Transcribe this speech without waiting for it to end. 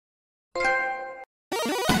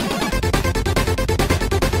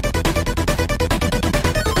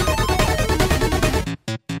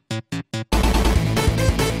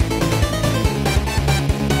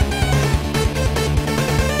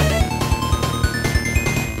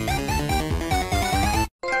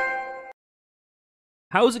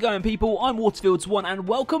How's it going, people? I'm Waterfields1 and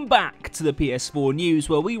welcome back to the PS4 news,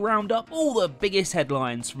 where we round up all the biggest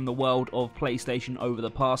headlines from the world of PlayStation over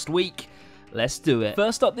the past week. Let's do it.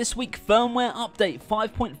 First up this week, firmware update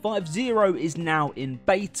 5.50 is now in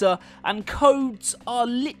beta, and codes are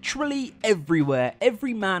literally everywhere.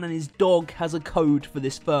 Every man and his dog has a code for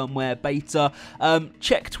this firmware beta.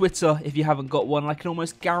 Check Twitter if you haven't got one. I can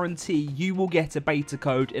almost guarantee you will get a beta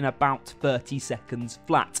code in about 30 seconds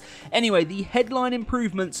flat. Anyway, the headline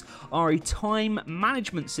improvements are a time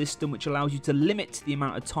management system which allows you to limit the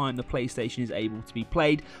amount of time the PlayStation is able to be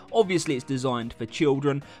played. Obviously, it's designed for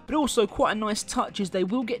children, but also quite a nice touch is they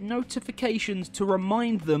will get notifications to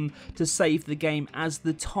remind them to save the game as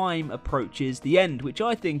the time approaches the end, which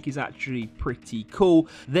I think is actually pretty cool.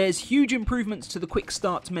 There's huge improvements to the quick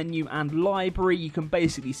start menu and library. You can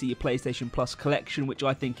basically see your PlayStation Plus collection, which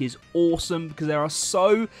I think is awesome because there are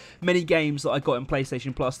so many games that I got in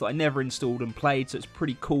PlayStation Plus that I never installed and played, so it's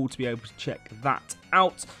pretty cool to be able to check that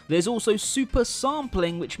out. There's also super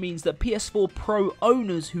sampling, which means that PS4 Pro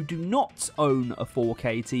owners who do not own a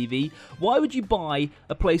 4K TV, why would you buy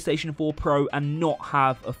a PlayStation 4 Pro and not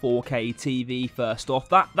have a 4K TV first off?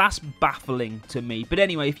 That's baffling to me. But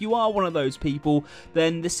anyway, if you are one of those people,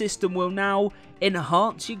 then the system will now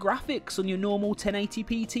enhance your graphics on your normal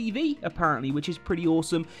 1080p TV, apparently, which is pretty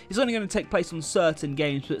awesome. It's only going to take place on certain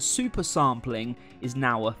games, but super sampling is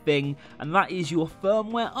now a thing, and that is your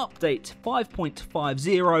firmware update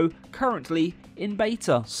 5.50, currently in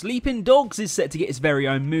beta. Sleeping Dogs is set to get its very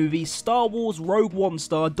own movie. Star Wars Rogue One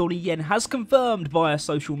star Donnie Yen has confirmed via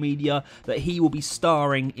social media that he will be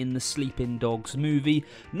starring in the Sleeping Dogs movie.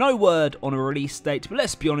 No word on a release date, but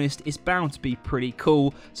let's be honest, it's bound to be pretty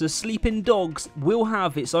cool. So Sleeping Dogs will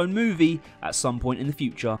have its own movie at some point in the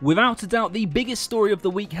future. Without a doubt, the biggest story of the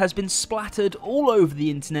week has been splattered all over the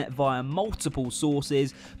internet via multiple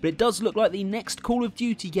sources, but it does look like the next Call of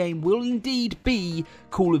Duty game will indeed be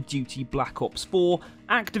Call of Duty Black Ops 4.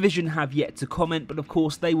 Activision have yet to comment, but of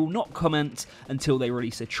course they will not comment until they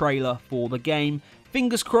release a trailer for the game.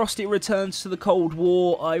 Fingers crossed it returns to the Cold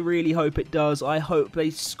War. I really hope it does. I hope they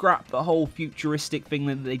scrap the whole futuristic thing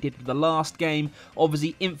that they did with the last game.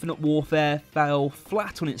 Obviously, Infinite Warfare fell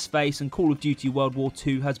flat on its face, and Call of Duty World War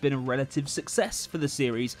II has been a relative success for the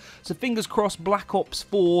series. So fingers crossed Black Ops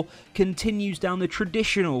 4 continues down the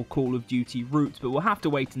traditional Call of Duty route, but we'll have to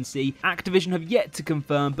wait and see. Activision have yet to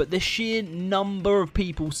confirm, but the sheer number of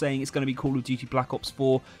people saying it's going to be Call of Duty Black Ops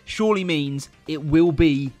 4 surely means it will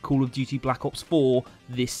be Call of Duty Black Ops 4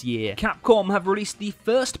 this year. Capcom have released the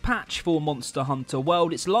first patch for Monster Hunter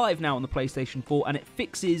World. It's live now on the PlayStation 4 and it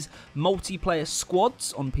fixes multiplayer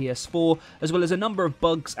squads on PS4 as well as a number of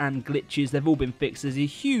bugs and glitches. They've all been fixed. There's a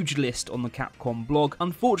huge list on the Capcom blog.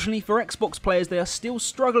 Unfortunately for Xbox players, they are still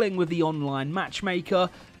struggling with the online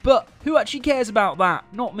matchmaker. But who actually cares about that?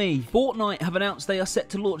 Not me. Fortnite have announced they are set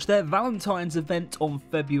to launch their Valentine's event on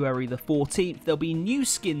February the 14th. There'll be new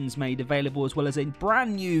skins made available as well as a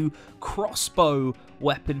brand new crossbow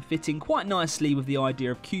weapon fitting quite nicely with the idea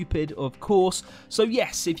of Cupid, of course. So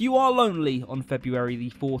yes, if you are lonely on February the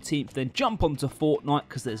 14th, then jump onto Fortnite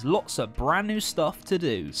because there's lots of brand new stuff to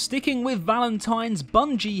do. Sticking with Valentine's,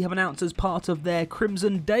 Bungie have announced as part of their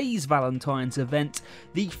Crimson Days Valentine's event,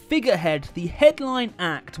 the figurehead, the headline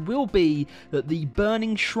act will be that the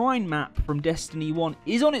Burning Shrine map from Destiny 1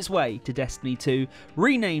 is on its way to Destiny 2,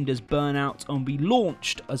 renamed as Burnout, and will be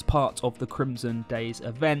launched as part of the Crimson Days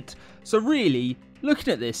event. So really,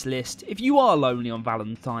 looking at this list, if you are lonely on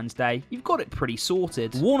Valentine's Day, you've got it pretty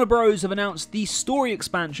sorted. Warner Bros. Have announced the story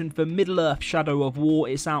expansion for Middle-earth Shadow of War.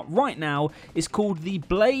 It's out right now. It's called The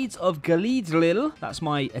Blades of Galidlil. That's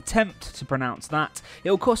my attempt to pronounce that.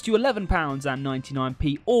 It'll cost you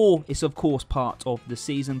 £11.99, or it's of course part of the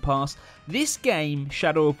Season Pass. This game,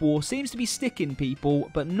 Shadow of War, seems to be sticking people,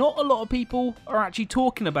 but not a lot of people are actually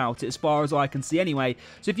talking about it as far as I can see anyway.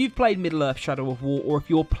 So if you've played Middle-earth Shadow of War, or if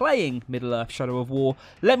you're playing Middle-earth Shadow of War,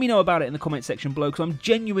 let me know about it in the comment section below because I'm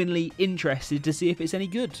genuinely interested to see if it's any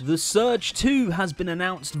good. The Surge 2 has been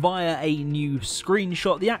announced via a new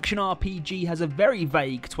screenshot. The action RPG has a very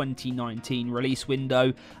vague 2019 release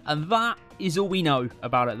window, and that is all we know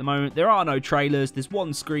about it at the moment. There are no trailers, there's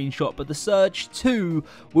one screenshot, but The Surge 2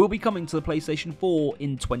 will be coming to the PlayStation 4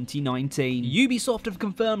 in 2019. Ubisoft have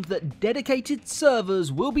confirmed that dedicated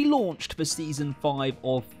servers will be launched for Season 5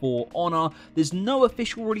 of For Honor. There's no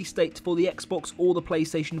official release date for the Xbox or the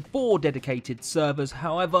PlayStation 4 dedicated servers,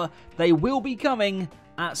 however, they will be coming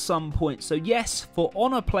at some point. So yes, For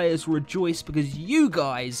Honor players rejoice because you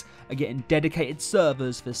guys are getting dedicated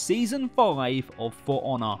servers for Season 5 of For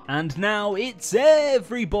Honor. And now it's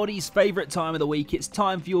everybody's favourite time of the week. It's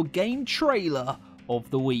time for your game trailer of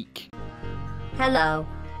the week. Hello,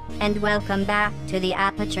 and welcome back to the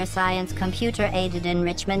Aperture Science Computer-Aided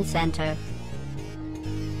Enrichment Center.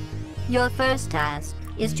 Your first task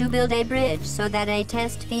is to build a bridge so that a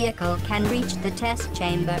test vehicle can reach the test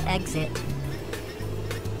chamber exit.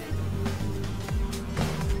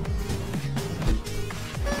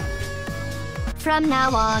 From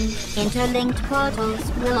now on, interlinked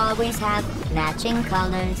portals will always have matching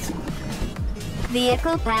colors.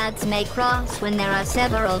 Vehicle paths may cross when there are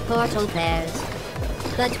several portal pairs,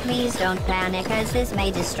 but please don't panic as this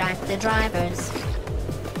may distract the drivers.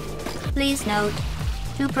 Please note,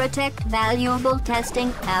 to protect valuable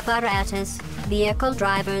testing apparatus, vehicle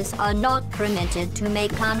drivers are not permitted to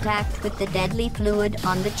make contact with the deadly fluid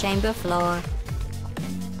on the chamber floor.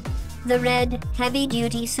 The red,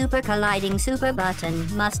 heavy-duty super colliding super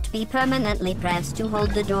button must be permanently pressed to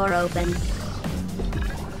hold the door open.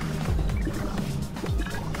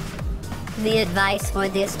 The advice for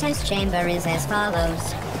this test chamber is as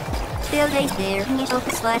follows. Build a clear initial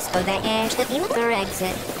slice for the edge that you will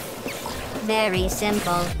exit. Very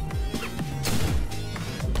simple.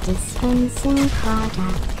 Dispensing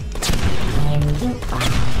product. Here you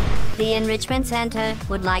are. The Enrichment Center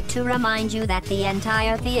would like to remind you that the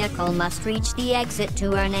entire vehicle must reach the exit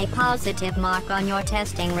to earn a positive mark on your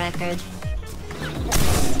testing record.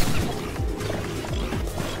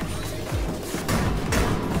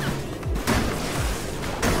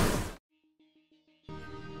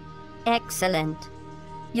 Excellent.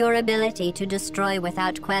 Your ability to destroy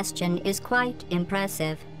without question is quite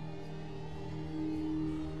impressive.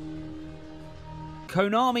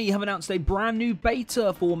 Konami have announced a brand new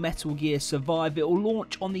beta for Metal Gear Survive. It will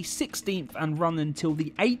launch on the 16th and run until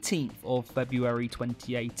the 18th of February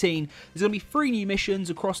 2018. There's going to be 3 new missions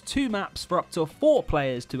across 2 maps for up to 4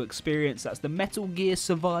 players to experience. That's the Metal Gear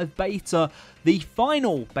Survive beta, the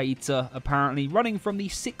final beta apparently, running from the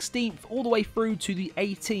 16th all the way through to the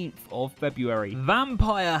 18th of February.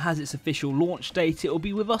 Vampire has its official launch date. It will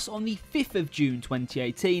be with us on the 5th of June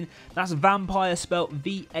 2018. That's Vampire spelled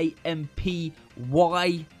VAMPYR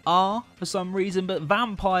for some reason, but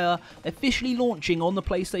Vampire officially launching on the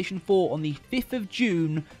PlayStation 4 on the 5th of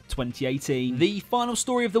June 2018. The final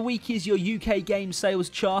story of the week is your UK game sales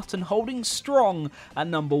chart, and holding strong at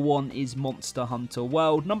number 1 is Monster Hunter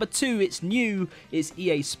World. Number 2, it's new, is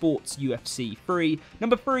EA Sports UFC 3.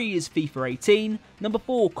 Number 3 is FIFA 18. Number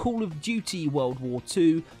 4, Call of Duty World War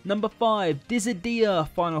 2. Number 5, Dissidia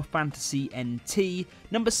Final Fantasy NT.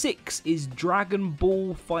 Number 6 is Dragon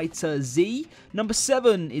Ball Fighter Z. Number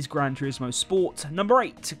 7 is Gran Turismo Sport. Number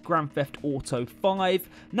 8, Grand Theft Auto 5.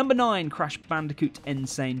 Number 9, Crash Bandicoot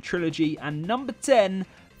Insane Trilogy. And number 10,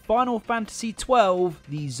 Final Fantasy XII,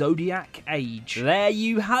 The Zodiac Age. There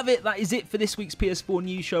you have it. That is it for this week's PS4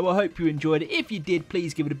 News Show. I hope you enjoyed it. If you did,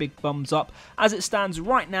 please give it a big thumbs up. As it stands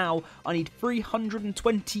right now, I need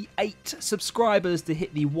 328 subscribers to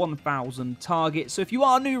hit the 1,000 target. So if you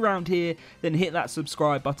are new around here, then hit that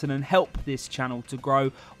subscribe button and help this channel to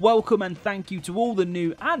grow. Welcome and thank you to all the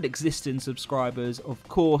new and existing subscribers, of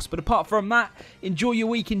course. But apart from that, enjoy your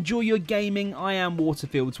week, enjoy your gaming. I am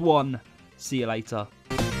Waterfields1. See you later.